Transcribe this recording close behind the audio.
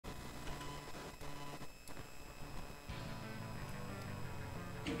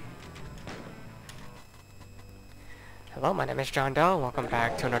Hello, my name is John Doe. Welcome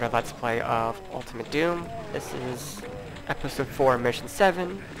back to another Let's Play of Ultimate Doom. This is Episode 4, Mission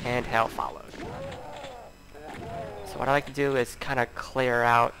 7, and Hell Followed. So what I like to do is kind of clear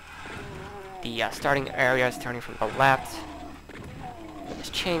out the starting area, starting from the left. Where this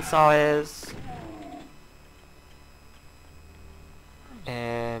chainsaw is.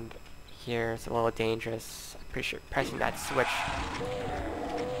 And here it's a little dangerous. I'm pretty sure pressing that switch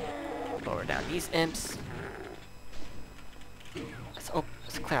will lower down these imps.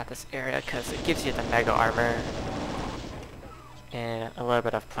 Let's clear out this area because it gives you the mega armor and a little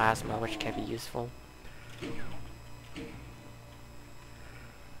bit of plasma, which can be useful.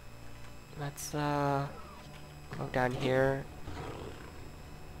 Let's go down here.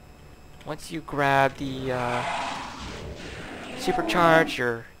 Once you grab the supercharge,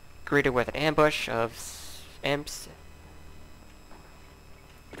 you're greeted with an ambush of imps.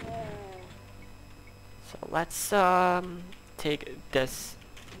 So let's take this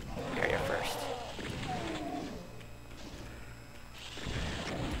area first.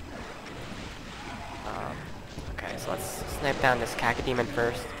 Okay, so let's snipe down this cacodemon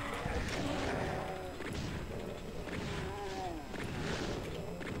first.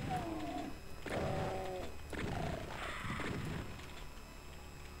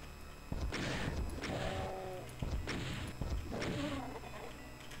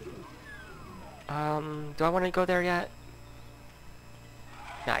 Do I want to go there yet?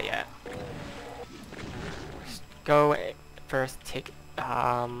 Not yet. Let's go first,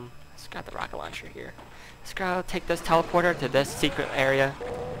 let's grab the rocket launcher here. Let's go take this teleporter to this secret area.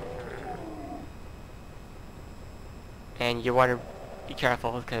 And you want to be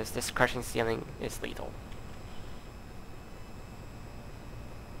careful because this crushing ceiling is lethal.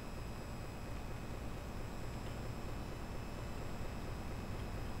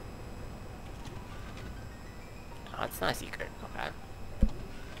 Oh, it's not a secret. Okay.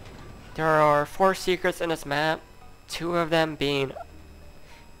 There are 4 secrets in this map, 2 of them being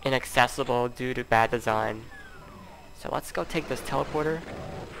inaccessible due to bad design. So let's go take this teleporter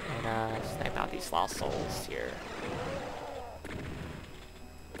and snipe out these lost souls here.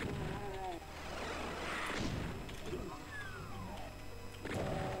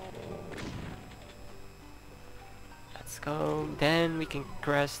 Let's go, then we can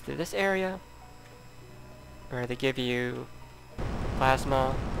progress through this area where they give you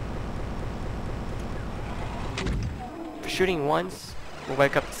plasma. Shooting once will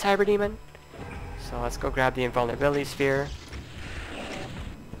wake up the cyber demon. So let's go grab the invulnerability sphere.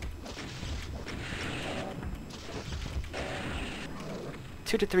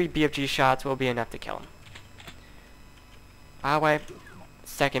 Two to 3 BFG shots will be enough to kill him. By the way,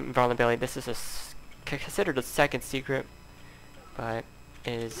 second invulnerability. This is considered a second secret, but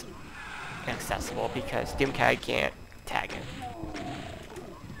is inaccessible because Doomcat can't tag it.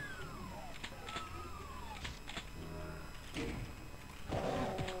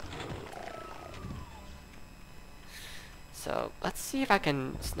 So let's see if I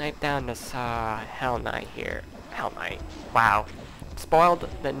can snipe down this Hell Knight here. Hell Knight. Wow. Spoiled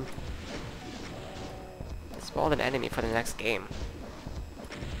an enemy for the next game.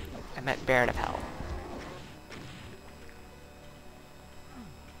 I meant Baron of Hell.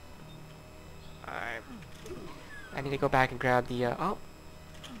 Alright. I need to go back and grab the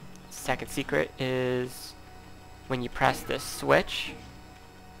second secret is when you press this switch.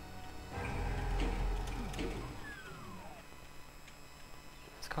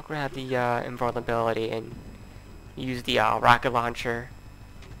 I'll grab the invulnerability and use the rocket launcher.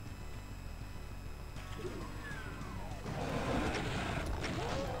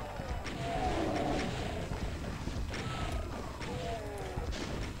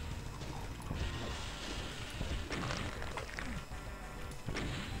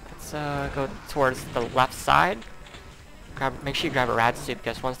 Let's go towards the left side. Make sure you grab a rad suit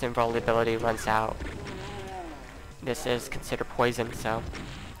because once the invulnerability runs out, this is considered poison, so.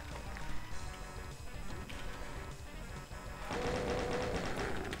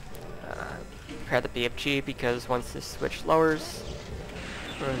 Prepare the BFG because once this switch lowers,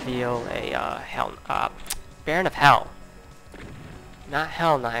 reveal a Baron of Hell. Not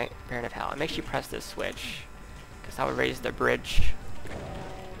Hell Knight, Baron of Hell. And make sure you press this switch because that would raise the bridge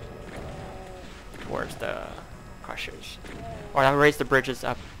towards the crushers. Or that would raise the bridges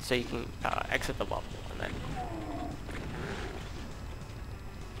up so you can exit the level and then.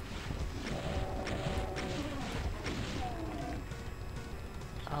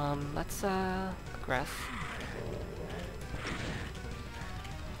 Let's progress.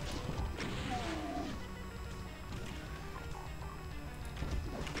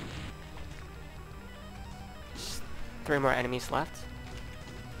 3 more enemies left.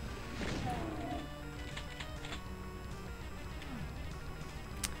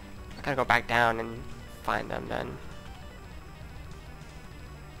 I gotta go back down and find them then.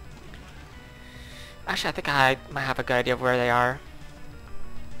 Actually, I think I might have a good idea of where they are.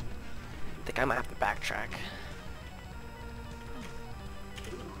 I think I might have to backtrack.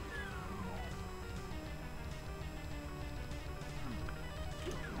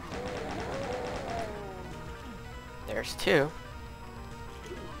 There's 2.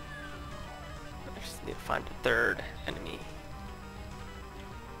 I just need to find a 3rd enemy.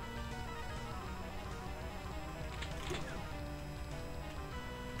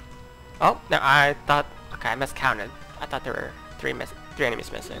 Oh, no, I thought... Okay, I miscounted. I thought there were 3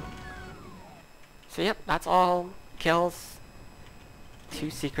 enemies missing. So yep, that's all kills. 2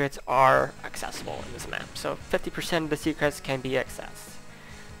 secrets are accessible in this map. So 50% of the secrets can be accessed.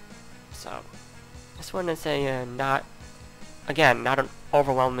 So, this one is a not an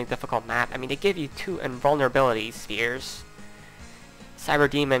overwhelmingly difficult map. I mean, they give you 2 invulnerability spheres. Cyber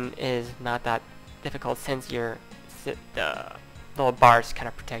Demon is not that difficult since the little bars kind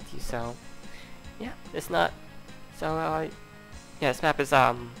of protect you. So, yeah, it's not. So, yeah, this map is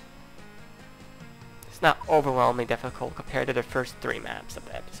it's not overwhelmingly difficult compared to the first 3 maps of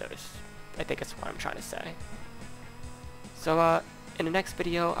the episodes. I think that's what I'm trying to say. So, in the next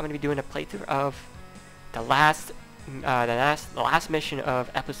video, I'm going to be doing a playthrough of the last mission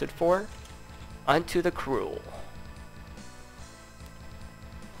of episode 4, Unto the Cruel.